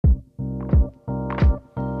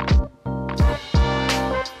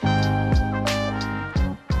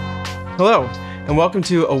Hello, and welcome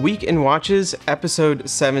to A Week in Watches, episode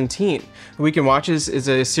 17. A Week in Watches is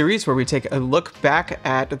a series where we take a look back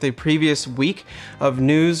at the previous week of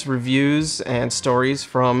news, reviews, and stories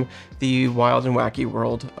from the wild and wacky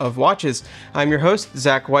world of watches. I'm your host,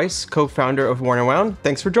 Zach Weiss, co-founder of Worn & Wound.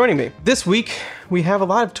 Thanks for joining me. This week, we have a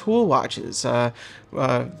lot of tool watches.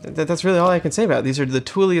 That's really all I can say about it. These are the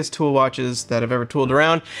tooliest tool watches that I've ever tooled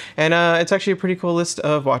around, and it's actually a pretty cool list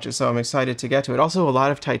of watches, so I'm excited to get to it. Also, a lot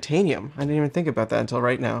of titanium. I didn't even think about that until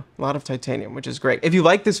right now. A lot of titanium, which is great. If you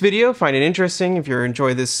like this video, find it interesting, if you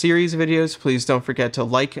enjoy this series of videos, please don't forget to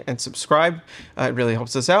like and subscribe. It really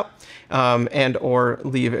helps us out. And or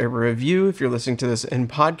leave a review if you're listening to this in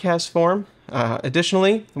podcast form.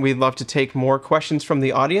 Additionally, we'd love to take more questions from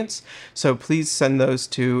the audience, so please send those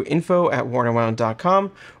to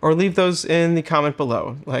info@wornandwound.com or leave those in the comment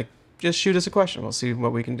below. Just shoot us a question. We'll see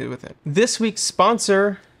what we can do with it. This week's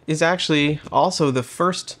sponsor is actually also the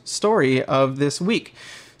first story of this week.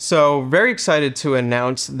 So very excited to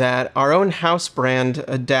announce that our own house brand,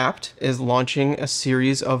 ADPT, is launching a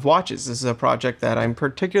series of watches. This is a project that I'm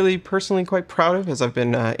personally quite proud of, as I've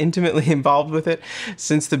been intimately involved with it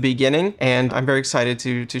since the beginning, and I'm very excited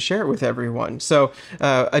to share it with everyone. So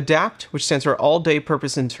ADPT, which stands for All Day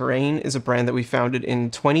Purpose and Terrain, is a brand that we founded in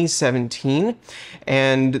 2017,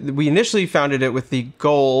 and we initially founded it with the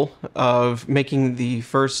goal of making the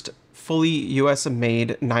first fully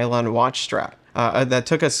US-made nylon watch strap. That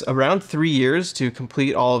took us around 3 years to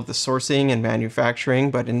complete all of the sourcing and manufacturing,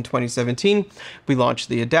 but in 2017, we launched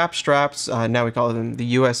the ADPT straps. Now we call them the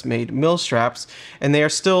US-made mill straps, and they are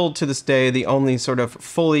still, to this day, the only sort of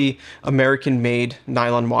fully American-made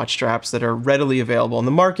nylon watch straps that are readily available in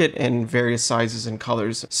the market in various sizes and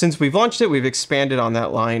colors. Since we've launched it, we've expanded on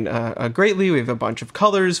that line greatly. We have a bunch of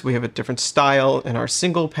colors. We have a different style in our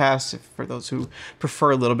single pass, for those who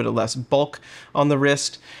prefer a little bit of less bulk on the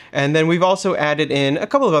wrist. And then we've also added in a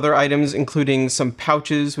couple of other items, including some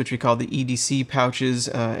pouches, which we call the EDC pouches,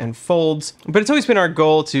 and folds. But it's always been our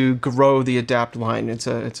goal to grow the ADPT line. It's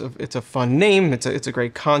a fun name. It's a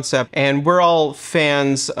great concept, and we're all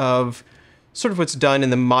fans of sort of what's done in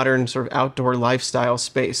the modern sort of outdoor lifestyle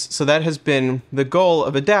space. So that has been the goal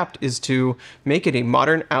of ADPT, is to make it a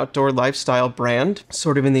modern outdoor lifestyle brand,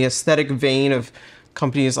 sort of in the aesthetic vein of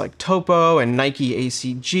companies like Topo and Nike,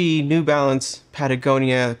 ACG, New Balance,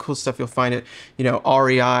 Patagonia, the cool stuff you'll find at,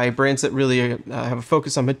 REI, brands that really have a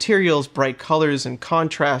focus on materials, bright colors and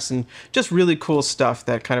contrast, and just really cool stuff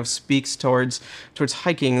that kind of speaks towards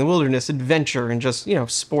hiking, the wilderness, adventure, and just,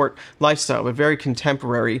 sport lifestyle, but very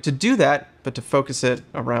contemporary. To do that, but to focus it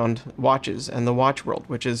around watches and the watch world,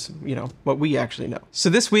 which is, what we actually know. So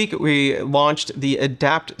this week we launched the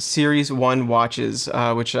ADPT Series 1 watches,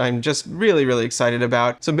 which I'm just really excited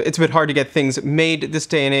about. So it's a bit hard to get things made this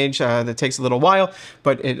day and age. That takes a little while,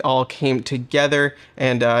 but it all came together,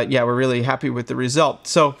 and yeah, we're really happy with the result.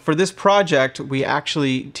 So for this project, we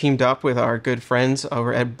actually teamed up with our good friends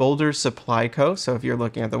over at Boulder Supply Co. So if you're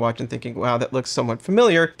looking at the watch and thinking, wow, that looks somewhat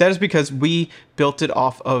familiar, that is because we built it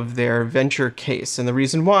off of their Venture case. And the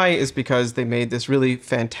reason why is because they made this really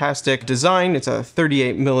fantastic design. It's a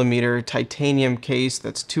 38mm titanium case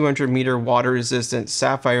that's 200-meter water resistant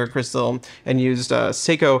sapphire crystal and used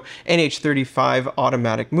Seiko NH35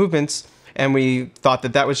 automatic movements. And we thought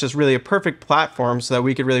that was just really a perfect platform so that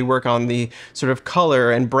we could really work on the sort of color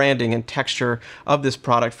and branding and texture of this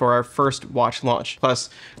product for our first watch launch. Plus,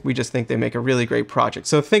 we just think they make a really great project.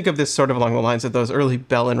 So think of this sort of along the lines of those early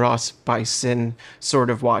Bell & Ross by Sin sort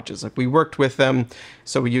of watches. Like, we worked with them,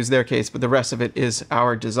 so we used their case, but the rest of it is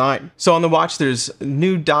our design. So on the watch, there's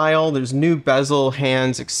new dial, there's new bezel,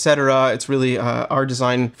 hands, etc. It's really our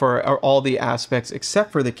design for all the aspects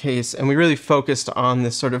except for the case, and we really focused on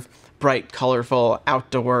this sort of bright, colorful,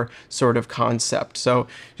 outdoor sort of concept. So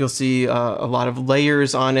you'll see a lot of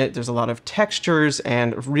layers on it. There's a lot of textures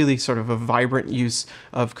and really sort of a vibrant use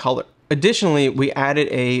of color. Additionally, we added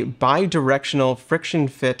a bi-directional friction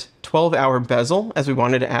fit 12-hour bezel, as we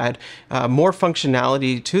wanted to add more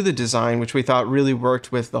functionality to the design, which we thought really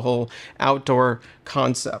worked with the whole outdoor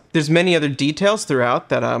concept. There's many other details throughout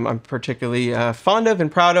that I'm particularly fond of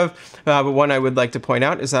and proud of, but one I would like to point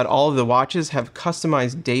out is that all of the watches have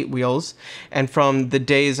customized date wheels, and from the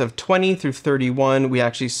days of 20 through 31, we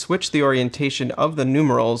actually switched the orientation of the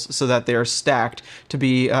numerals so that they are stacked to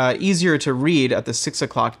be easier to read at the 6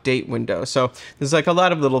 o'clock date window. So there's like a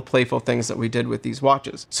lot of little playful things that we did with these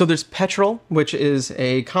watches. So there's Petrol, which is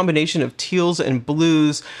a combination of teals and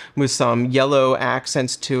blues with some yellow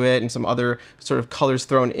accents to it and some other sort of colors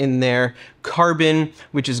thrown in there. Carbon,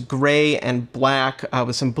 which is gray and black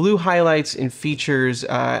with some blue highlights and features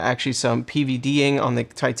actually some PVDing on the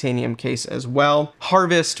titanium case as well.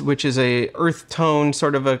 Harvest, which is a earth tone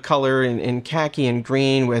sort of a color in khaki and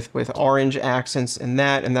green with orange accents in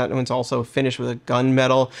that, and that one's also finished with a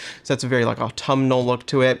gunmetal, so that's a very like autumnal look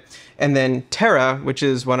to it. And then Terra, which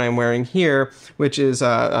is what I'm wearing here, which is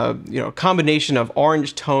a combination of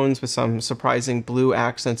orange tones with some surprising blue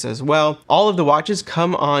accents as well. All of the watches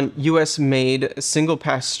come on US-made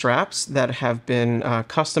single-pass straps that have been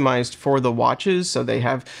customized for the watches, so they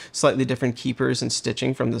have slightly different keepers and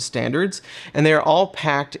stitching from the standards, and they are all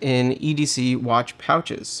packed in EDC watch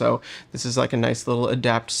pouches. So this is like a nice little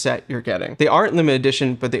adapt set you're getting. They aren't limited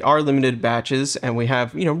edition, but they are limited batches, and we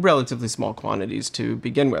have relatively small quantities to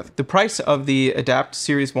begin with. The price of the Adapt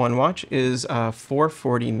Series 1 watch is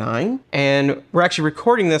 $449, and we're actually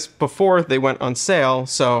recording this before they went on sale,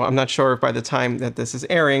 so I'm not sure if by the time that this is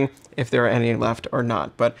airing if there are any left or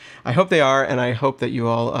not, but I hope they are, and I hope that you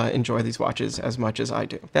all enjoy these watches as much as I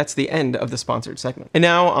do. That's the end of the sponsored segment. And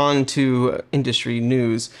now on to industry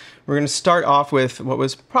news. We're going to start off with what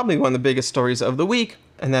was probably one of the biggest stories of the week,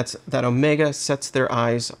 and that's that Omega sets their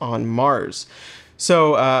eyes on Mars.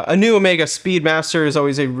 So a new Omega Speedmaster is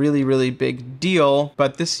always a really, really big deal,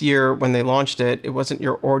 but this year when they launched it, it wasn't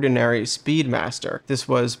your ordinary Speedmaster. This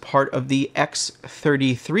was part of the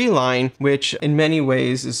X33 line, which in many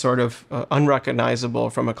ways is sort of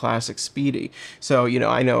unrecognizable from a classic Speedy. So,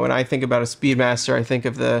 I know when I think about a Speedmaster, I think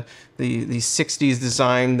of the 60s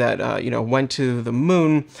design that, went to the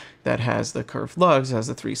moon, that has the curved lugs, has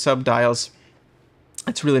the 3 subdials.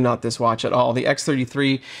 It's really not this watch at all. The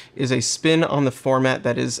X33 is a spin on the format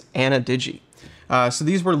that is Anadigi. So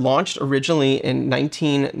these were launched originally in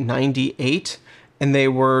 1998, and they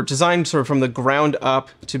were designed sort of from the ground up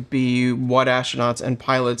to be what astronauts and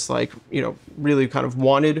pilots really kind of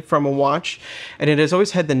wanted from a watch. And it has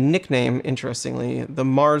always had the nickname, interestingly, the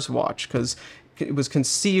Mars watch, because it was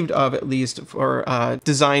conceived of, at least, for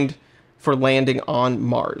designed for landing on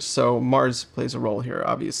Mars. So Mars plays a role here,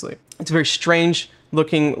 obviously. It's a very strange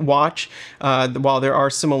looking watch, while there are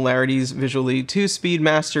similarities visually to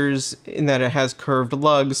Speedmasters in that it has curved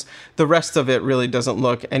lugs. The rest of it really doesn't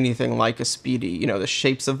look anything like a Speedy. The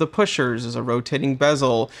shapes of the pushers is a rotating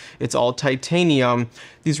bezel. It's all titanium.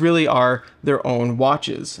 These really are their own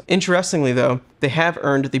watches. Interestingly, though, they have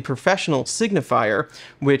earned the professional signifier,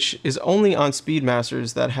 which is only on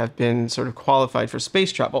Speedmasters that have been sort of qualified for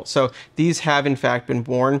space travel. So these have, in fact, been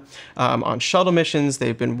worn on shuttle missions.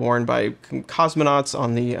 They've been worn by cosmonauts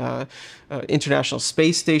on the International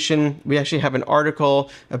Space Station. We actually have an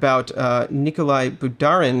article about Nikolai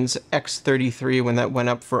Budarin's X33 when that went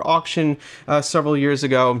up for auction several years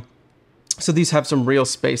ago. So these have some real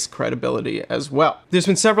space credibility as well. There's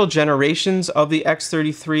been several generations of the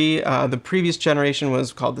X33. The previous generation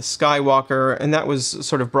was called the Skywalker, and that was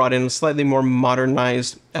sort of brought in a slightly more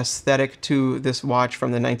modernized aesthetic to this watch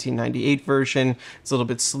from the 1998 version. It's a little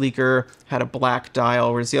bit sleeker, had a black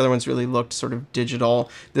dial, whereas the other ones really looked sort of digital.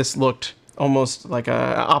 This looked almost like an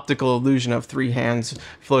optical illusion of 3 hands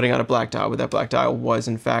floating on a black dial, but that black dial was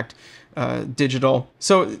in fact digital.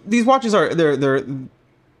 So these watches they're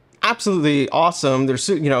absolutely awesome. They're,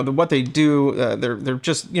 what they do, they're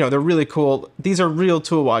just, they're really cool. These are real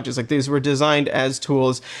tool watches. Like, these were designed as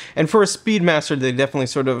tools. And for a Speedmaster, they definitely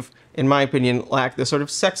sort of, in my opinion, lack the sort of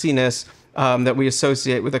sexiness that we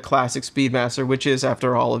associate with a classic Speedmaster, which is,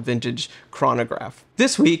 after all, a vintage chronograph.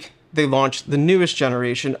 This week, they launched the newest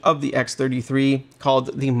generation of the X33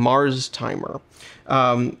 called the Mars Timer.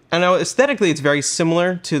 And now aesthetically, it's very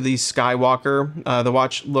similar to the Skywalker. The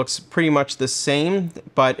watch looks pretty much the same,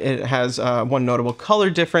 but it has one notable color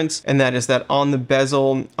difference, and that is that on the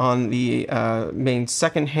bezel on the main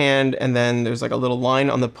second hand, and then there's like a little line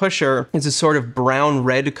on the pusher, it's a sort of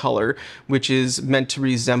brown-red color, which is meant to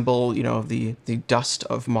resemble, the dust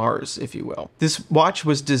of Mars, if you will. This watch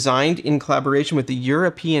was designed in collaboration with the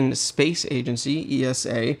European Space Agency,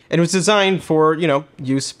 ESA, and it was designed for,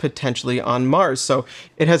 use potentially on Mars. So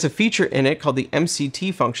it has a feature in it called the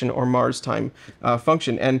MCT function, or Mars time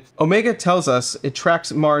function. And Omega tells us it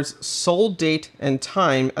tracks Mars' sol date and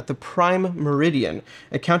time at the prime meridian,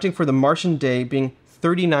 accounting for the Martian day being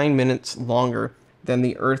 39 minutes longer than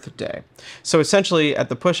the Earth day. So essentially, at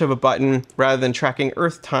the push of a button, rather than tracking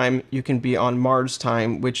Earth time, you can be on Mars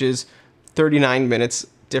time, which is 39 minutes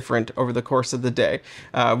different over the course of the day,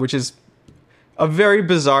 which is A very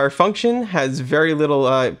bizarre function, has very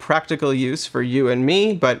little practical use for you and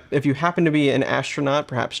me, but if you happen to be an astronaut,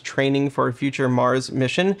 perhaps training for a future Mars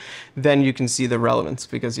mission, then you can see the relevance,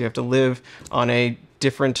 because you have to live on a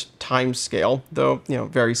different time scale, though,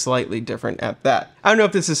 very slightly different at that. I don't know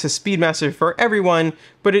if this is a Speedmaster for everyone,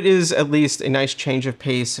 but it is at least a nice change of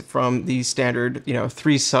pace from the standard,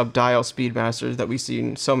 3 sub-dial Speedmasters that we've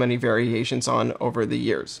seen so many variations on over the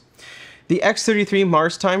years. The X33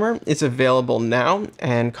 Mars Timer is available now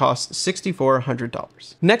and costs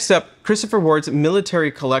 $6,400. Next up, Christopher Ward's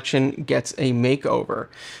military collection gets a makeover.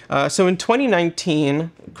 So in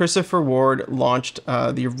 2019, Christopher Ward launched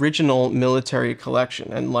the original military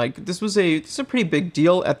collection, and this was a pretty big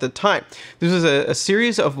deal at the time. This was a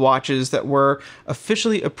series of watches that were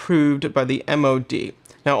officially approved by the MOD.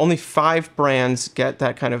 Now, only 5 brands get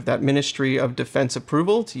that Ministry of Defense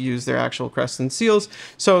approval to use their actual crests and seals.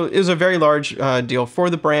 So it was a very large deal for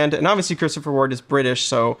the brand. And obviously Christopher Ward is British,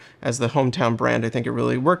 so as the hometown brand, I think it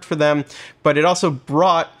really worked for them. But it also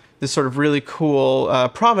brought this sort of really cool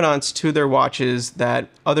provenance to their watches that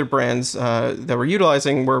other brands that were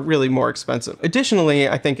utilizing were really more expensive. Additionally,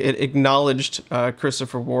 I think it acknowledged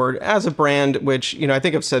Christopher Ward as a brand, which, I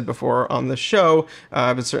think I've said before on the show,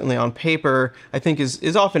 but certainly on paper, I think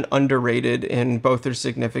is often underrated in both their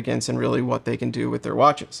significance and really what they can do with their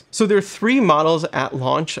watches. So there are 3 models at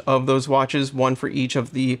launch of those watches, one for each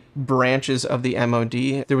of the branches of the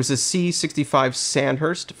MOD. There was the C65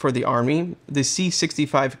 Sandhurst for the Army, the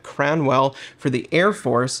C65 Cranwell for the Air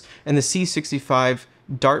Force, and the C65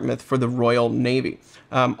 Dartmouth for the Royal Navy.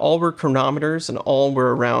 All were chronometers and all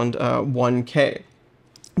were around 1K.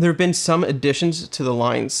 There have been some additions to the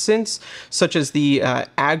line since, such as the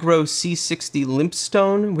Agro C60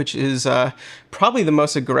 Limpstone, which is probably the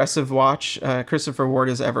most aggressive watch Christopher Ward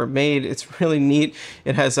has ever made. It's really neat.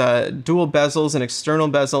 It has dual bezels, an external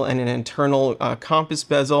bezel and an internal compass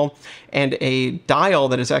bezel, and a dial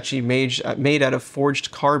that is actually made out of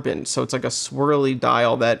forged carbon. So it's like a swirly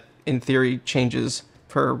dial that, in theory, changes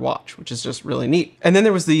per watch, which is just really neat. And then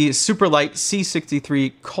there was the super light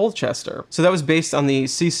C63 Colchester. So that was based on the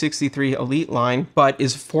C63 Elite line, but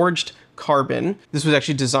is forged carbon. This was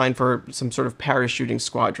actually designed for some sort of parachuting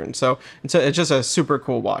squadron. So it's just a super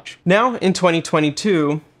cool watch. Now in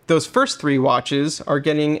 2022, those first 3 watches are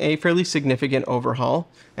getting a fairly significant overhaul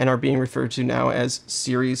and are being referred to now as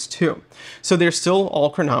Series 2. So they're still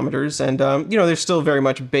all chronometers, and they're still very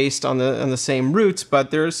much based on the same roots,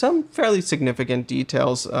 but there are some fairly significant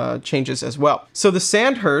details changes as well. So the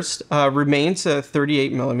Sandhurst remains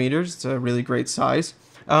 38 millimeters. It's a really great size.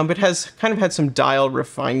 But has kind of had some dial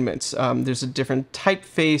refinements. There's a different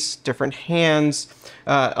typeface, different hands,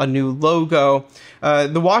 a new logo.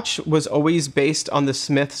 The watch was always based on the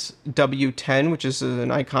Smith's W10, which is an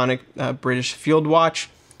iconic British field watch.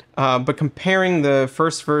 But comparing the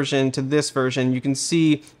first version to this version, you can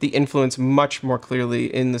see the influence much more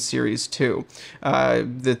clearly in the Series 2.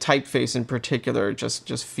 The typeface in particular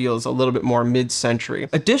just feels a little bit more mid-century.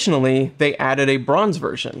 Additionally, they added a bronze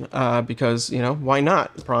version because, why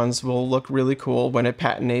not? Bronze will look really cool when it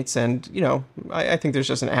patinates, and, I think there's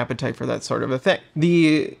just an appetite for that sort of a thing.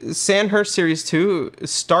 The Sandhurst Series 2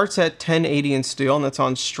 starts at 1080 in steel, and that's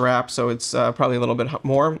on strap, so it's probably a little bit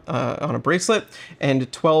more on a bracelet, and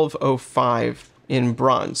 1205 in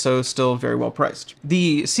bronze, so still very well priced.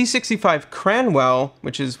 The C65 Cranwell,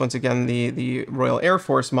 which is once again the Royal Air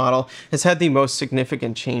Force model, has had the most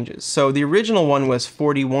significant changes. So the original one was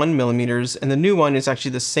 41 millimeters, and the new one is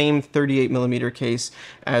actually the same 38 millimeter case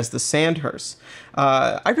as the Sandhurst.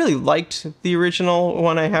 I really liked the original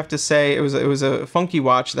one, I have to say. It was a funky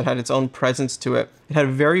watch that had its own presence to it. It had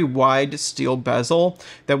a very wide steel bezel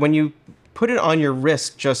that when you put it on your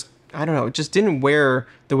wrist, it just didn't wear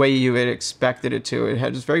the way you had expected it to. It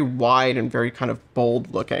had just very wide and very kind of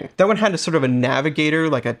bold looking. That one had a sort of a navigator,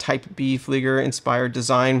 like a Type B Flieger inspired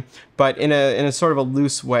design, but in a sort of a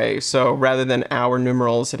loose way. So rather than hour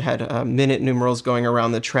numerals, it had minute numerals going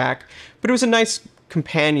around the track. But it was a nice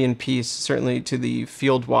companion piece, certainly, to the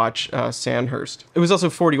field watch Sandhurst. It was also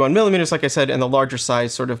 41 millimeters, like I said, and the larger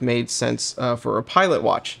size sort of made sense for a pilot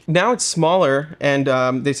watch. Now it's smaller,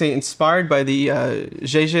 and they say inspired by the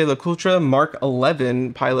Jaeger LeCoultre Mark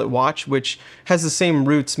 11 pilot watch, which has the same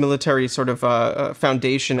roots, military sort of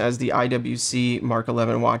foundation as the IWC Mark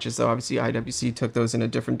 11 watches, though obviously IWC took those in a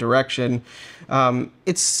different direction.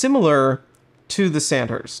 It's similar to the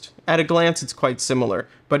Sandhurst. At a glance, it's quite similar,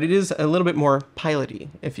 but it is a little bit more piloty,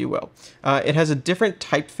 if you will. It has a different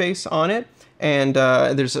typeface on it, and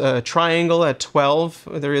there's a triangle at 12.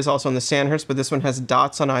 There is also on the Sandhurst, but this one has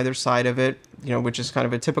dots on either side of it. which is kind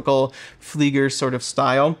of a typical Flieger sort of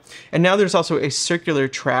style. And now there's also a circular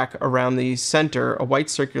track around the center, a white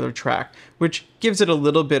circular track, which gives it a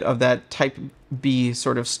little bit of that Type B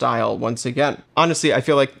sort of style once again. Honestly, I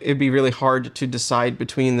feel like it'd be really hard to decide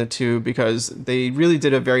between the two because they really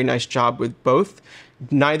did a very nice job with both.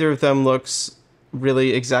 Neither of them looks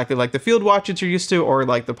really exactly like the field watches you're used to or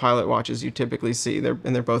like the pilot watches you typically see. They're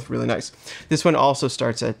both really nice. This one also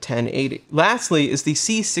starts at 1080. Lastly is the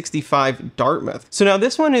C65 Dartmouth. So now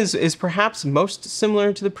this one is perhaps most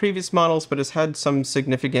similar to the previous models, but has had some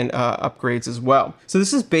significant upgrades as well. So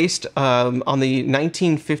this is based on the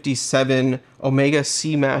 1957 Omega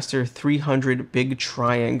Speedmaster 300 Big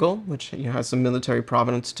Triangle, which has some military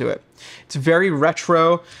provenance to it. It's very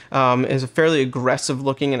retro, is fairly aggressive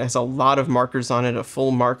looking, and has a lot of markers on it, a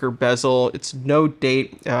full marker bezel. It's no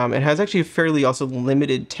date. It has actually a fairly also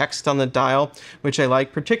limited text on the dial, which I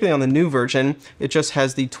like, particularly on the new version. It just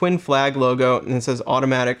has the twin flag logo, and it says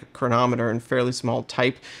automatic chronometer in fairly small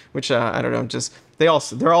type, which I don't know, just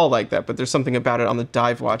they're all like that, but there's something about it on the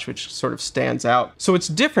dive watch which sort of stands out. So what's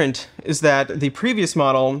different is that the previous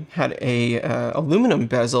model had a aluminum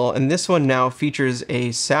bezel, and this one now features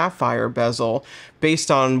a sapphire bezel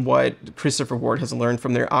based on what Christopher Ward has learned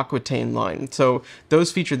from their Aquitaine line. So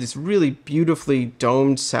those feature these really beautifully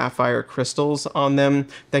domed sapphire crystals on them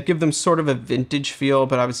that give them sort of a vintage feel,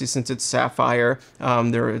 but obviously since it's sapphire,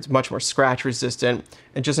 it's much more scratch resistant,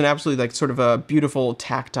 and just an absolutely like sort of a beautiful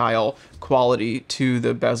tactile quality to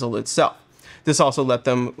the bezel itself. This also let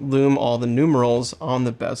them loom all the numerals on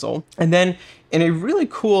the bezel. And then in a really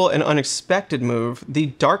cool and unexpected move, the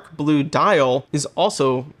dark blue dial is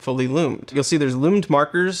also fully loomed. You'll see there's loomed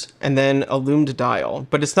markers and then a loomed dial,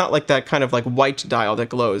 but it's not like that kind of like white dial that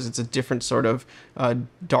glows. It's a different sort of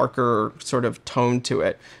darker sort of tone to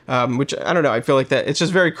it, which I don't know, I feel like that it's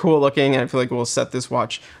just very cool looking, and I feel like we'll set this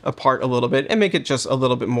watch apart a little bit and make it just a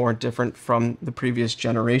little bit more different from the previous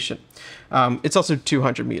generation. It's also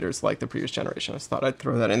 200 meters like the previous generation. I just thought I'd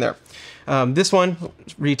throw that in there. This one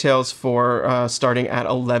retails for starting at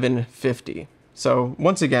 $11.50. So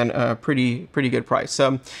once again, a pretty good price.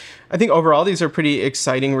 I think overall these are pretty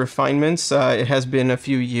exciting refinements. It has been a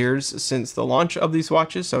few years since the launch of these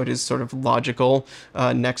watches, so it is sort of logical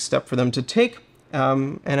next step for them to take.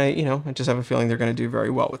 And I just have a feeling they're going to do very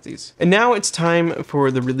well with these. And now it's time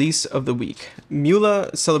for the release of the week.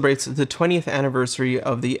 Mühle celebrates the 20th anniversary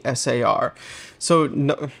of the SAR.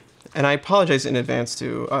 And I apologize in advance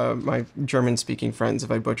to my German-speaking friends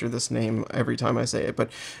if I butcher this name every time I say it, but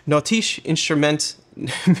Nautische Instrument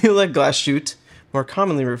Mühle Glashütte, more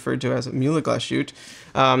commonly referred to as Mühle Glashütte,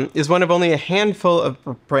 is one of only a handful of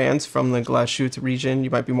brands from the Glashütte region. You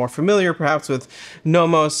might be more familiar perhaps with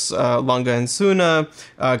Nomos, Longa and Suna,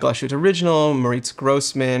 Glashütte Original, Moritz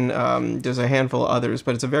Grossman. There's a handful of others,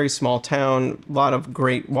 but it's a very small town, a lot of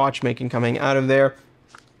great watchmaking coming out of there.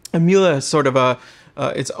 And Mühle is sort of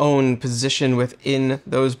its own position within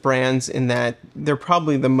those brands in that they're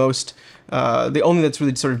probably the only that's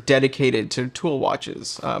really sort of dedicated to tool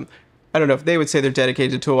watches. I don't know if they would say they're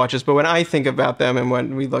dedicated to tool watches, but when I think about them and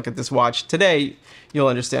when we look at this watch today, you'll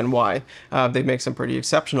understand why. They make some pretty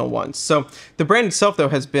exceptional ones. So the brand itself, though,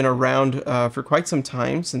 has been around for quite some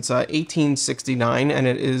time, since 1869, and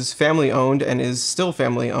it is family owned and is still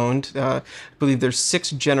family owned. I believe there's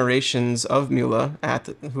 6 generations of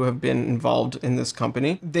Mühle who have been involved in this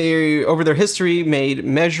company. They, over their history, made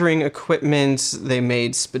measuring equipment, they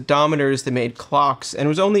made speedometers, they made clocks, and it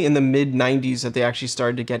was only in the mid-90s that they actually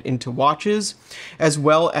started to get into watches, as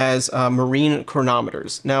well as marine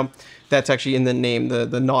chronometers. Now, that's actually in the name,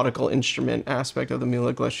 the nautical instrument aspect of the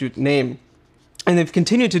Mühle Glashütte name. And they've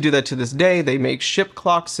continued to do that to this day. They make ship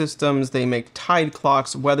clock systems, they make tide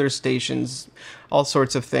clocks, weather stations, all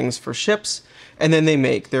sorts of things for ships. And then they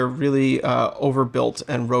make their really overbuilt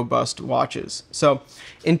and robust watches. So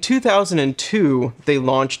in 2002, they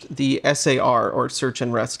launched the SAR, or Search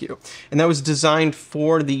and Rescue. And that was designed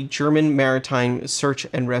for the German Maritime Search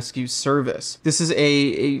and Rescue Service. This is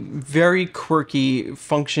a very quirky,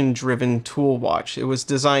 function-driven tool watch. It was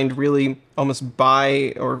designed really almost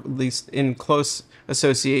by, or at least in close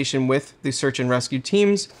association with, the search and rescue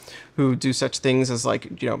teams who do such things as,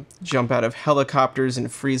 like, jump out of helicopters in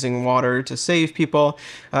freezing water to save people.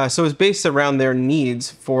 So it's based around their needs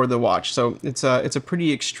for the watch. So it's a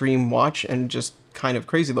pretty extreme watch and just kind of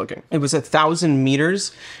crazy looking. It was 1,000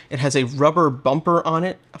 meters. It has a rubber bumper on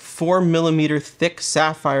it, a 4mm thick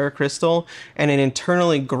sapphire crystal, and an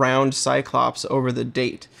internally ground cyclops over the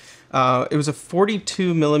date. It was a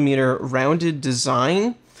 42mm rounded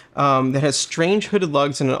design that has strange hooded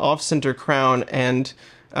lugs and an off-center crown, and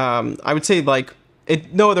I would say, like,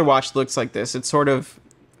 no other watch looks like this. It sort of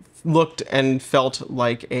looked and felt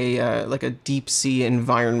like a deep sea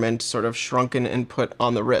environment, sort of shrunken and put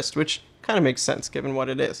on the wrist, which kind of makes sense given what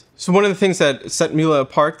it is. So one of the things that set Mühle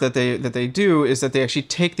apart that they do is that they actually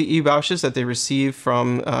take the e-Bausches that they receive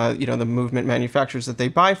from the movement manufacturers that they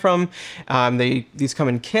buy from. These come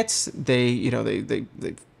in kits. They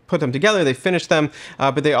put them together, they finish them,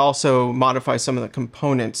 but they also modify some of the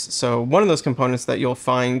components. So one of those components that you'll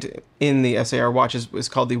find in the SAR watches is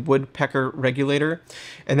called the woodpecker regulator,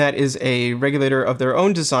 and that is a regulator of their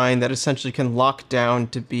own design that essentially can lock down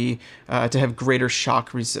to have greater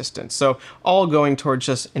shock resistance. So all going towards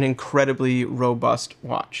just an incredibly robust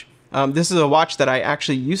watch. This is a watch that I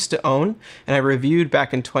actually used to own, and I reviewed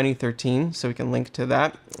back in 2013, so we can link to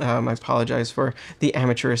that. I apologize for the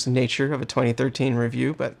amateurish nature of a 2013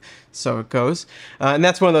 review, but so it goes. And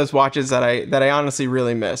that's one of those watches that I honestly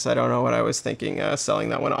really miss. I don't know what I was thinking selling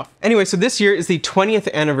that one off. Anyway, so this year is the 20th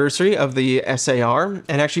anniversary of the SAR,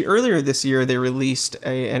 and actually earlier this year they released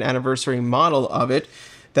an anniversary model of it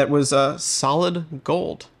that was solid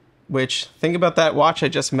gold. Which, think about that watch I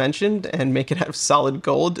just mentioned and make it out of solid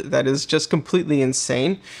gold. That is just completely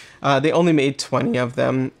insane. They only made 20 of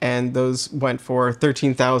them, and those went for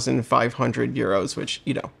 13,500 euros, which,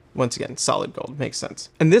 once again, solid gold, makes sense.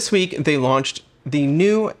 And this week they launched the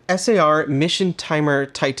new SAR Mission Timer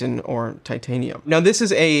Titan, or Titanium. Now this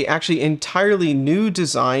is a actually entirely new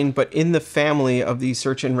design, but in the family of the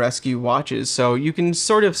search and rescue watches. So you can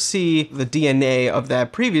sort of see the DNA of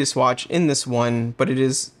that previous watch in this one, but it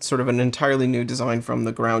is sort of an entirely new design from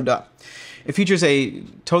the ground up. It features a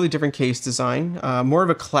totally different case design, more of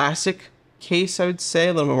a classic case, I would say,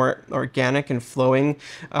 a little more organic and flowing.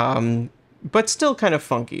 But still kind of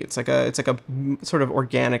funky. It's like a sort of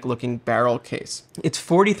organic looking barrel case. It's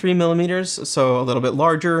 43 millimeters, so a little bit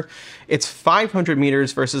larger. It's 500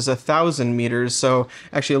 meters versus 1,000 meters, so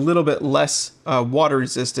actually a little bit less water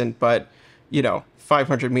resistant, but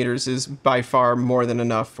 500 meters is by far more than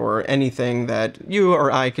enough for anything that you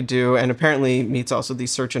or I could do, and apparently meets also the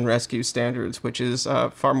search and rescue standards, which is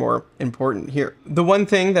far more important here. The one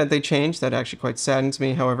thing that they changed that actually quite saddens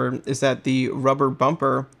me, however, is that the rubber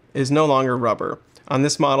bumper is no longer rubber. On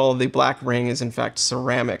this model, the black ring is in fact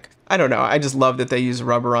ceramic. I don't know, I just love that they use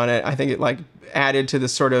rubber on it. I think it added to the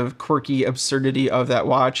sort of quirky absurdity of that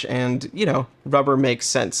watch, and rubber makes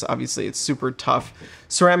sense. Obviously, it's super tough.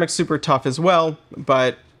 Ceramic's super tough as well,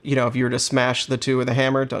 but if you were to smash the two with a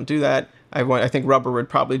hammer, don't do that. I think rubber would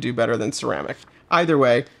probably do better than ceramic. Either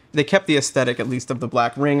way, they kept the aesthetic, at least, of the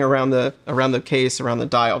black ring around the case, around the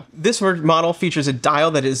dial. This model features a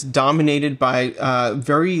dial that is dominated by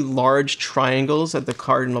very large triangles at the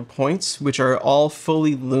cardinal points, which are all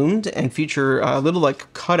fully loomed and feature little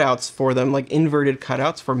cutouts for them, like inverted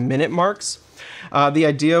cutouts for minute marks. The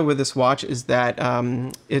idea with this watch is that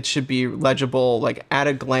it should be legible at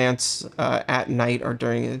a glance at night or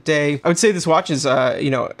during the day. I would say this watch is a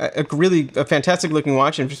fantastic looking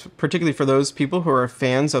watch, and particularly for those people who are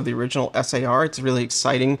fans of the original SAR, it's really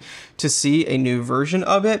exciting to see a new version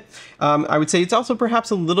of it. I would say it's also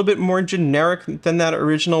perhaps a little bit more generic than that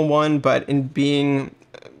original one, but in being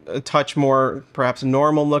a touch more perhaps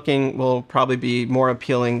normal looking will probably be more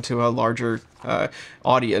appealing to a larger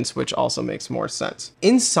audience, which also makes more sense.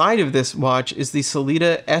 Inside of this watch is the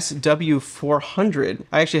Sellita SW400.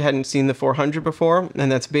 I actually hadn't seen the 400 before,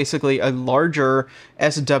 and that's basically a larger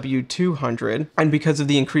SW200. And because of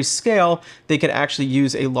the increased scale, they could actually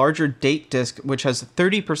use a larger date disc, which has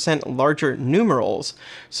 30% larger numerals.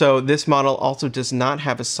 So this model also does not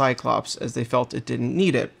have a Cyclops, as they felt it didn't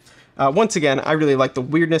need it. Once again, I really like the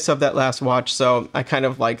weirdness of that last watch, so I kind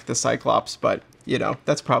of like the Cyclops, but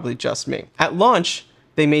that's probably just me. At launch,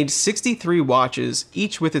 they made 63 watches,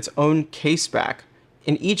 each with its own case back,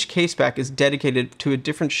 and each case back is dedicated to a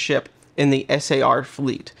different ship in the SAR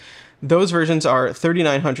fleet. Those versions are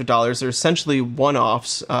 $3,900. They're essentially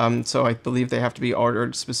one-offs, so I believe they have to be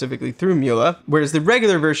ordered specifically through Mühle. Whereas the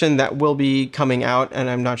regular version that will be coming out, and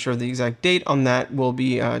I'm not sure the exact date on that, will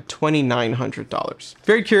be $2,900.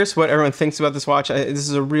 Very curious what everyone thinks about this watch. This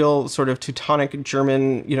is a real sort of Teutonic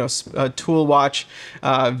German, tool watch,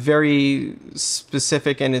 very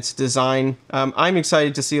specific in its design. I'm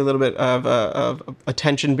excited to see a little bit of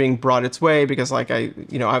attention being brought its way because,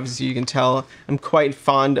 obviously you can tell I'm quite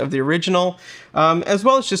fond of the original, as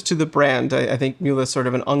well as just to the brand. I think Mühle is sort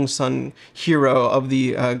of an unsung hero of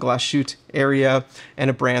the Glashütte area, and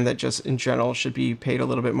a brand that just in general should be paid a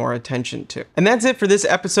little bit more attention to. And that's it for this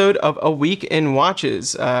episode of A Week in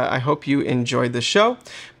Watches. I hope you enjoyed the show.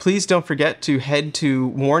 Please don't forget to head to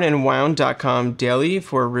wornandwound.com daily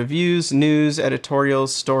for reviews, news,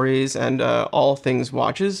 editorials, stories, and all things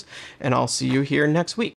watches. And I'll see you here next week.